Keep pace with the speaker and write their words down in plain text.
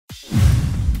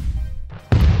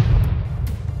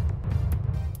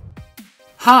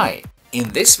Hi! In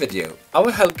this video I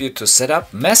will help you to set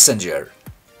up Messenger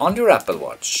on your Apple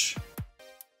Watch.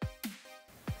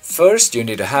 First you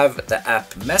need to have the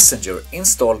app Messenger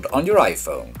installed on your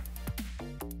iPhone.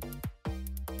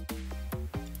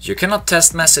 You cannot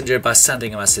test Messenger by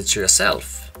sending a message to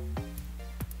yourself.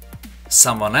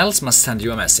 Someone else must send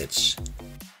you a message.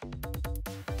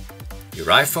 Your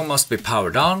iPhone must be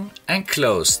powered on and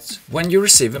closed when you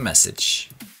receive a message.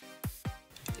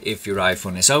 If your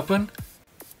iPhone is open,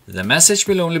 the message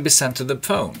will only be sent to the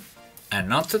phone and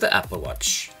not to the Apple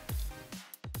Watch.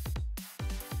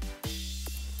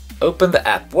 Open the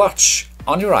app Watch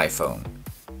on your iPhone.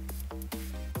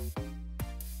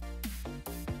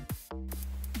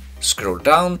 Scroll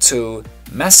down to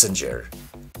Messenger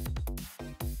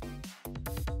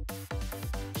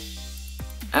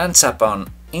and tap on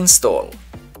Install.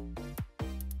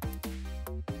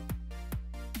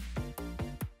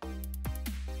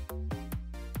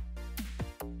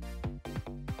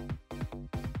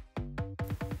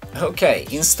 Okay,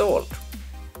 installed.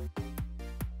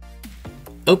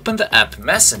 Open the app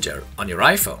Messenger on your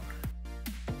iPhone.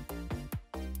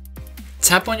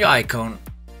 Tap on your icon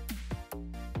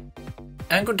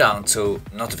and go down to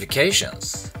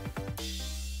Notifications.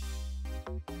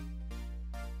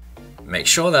 Make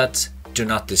sure that Do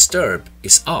Not Disturb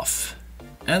is off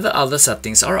and the other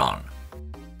settings are on.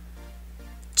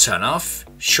 Turn off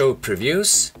Show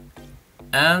Previews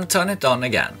and turn it on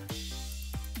again.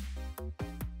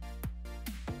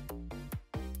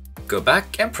 Go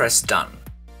back and press Done.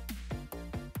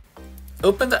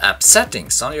 Open the app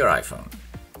Settings on your iPhone.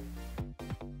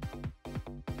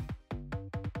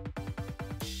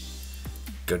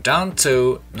 Go down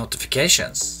to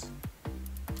Notifications.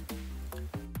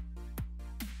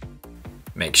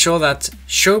 Make sure that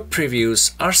Show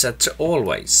Previews are set to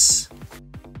Always.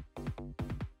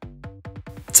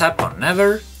 Tap on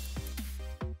Never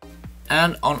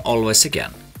and on Always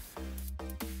again.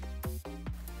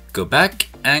 Go back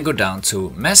and go down to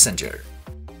Messenger.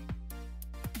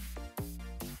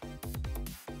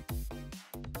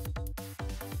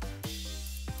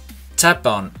 Tap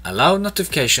on Allow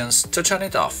Notifications to turn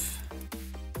it off.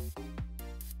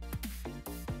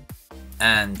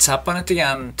 And tap on it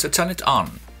again to turn it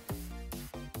on.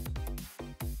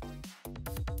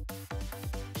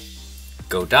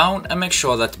 Go down and make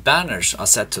sure that banners are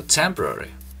set to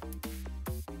temporary.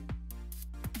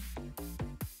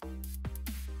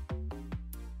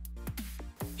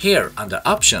 Here under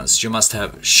Options you must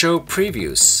have Show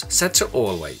Previews set to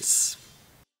Always.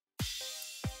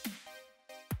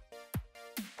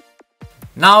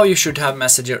 Now you should have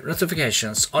Messenger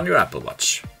notifications on your Apple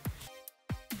Watch.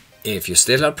 If you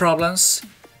still have problems,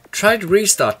 try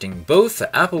restarting both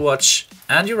the Apple Watch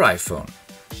and your iPhone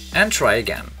and try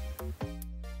again.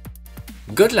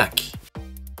 Good luck!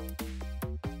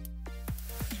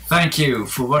 Thank you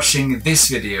for watching this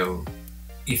video.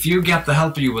 If you get the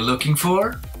help you were looking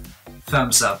for,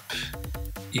 thumbs up.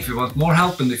 If you want more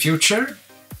help in the future,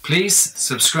 please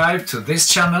subscribe to this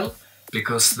channel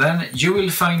because then you will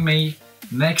find me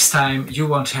next time you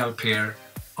want help here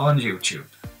on YouTube.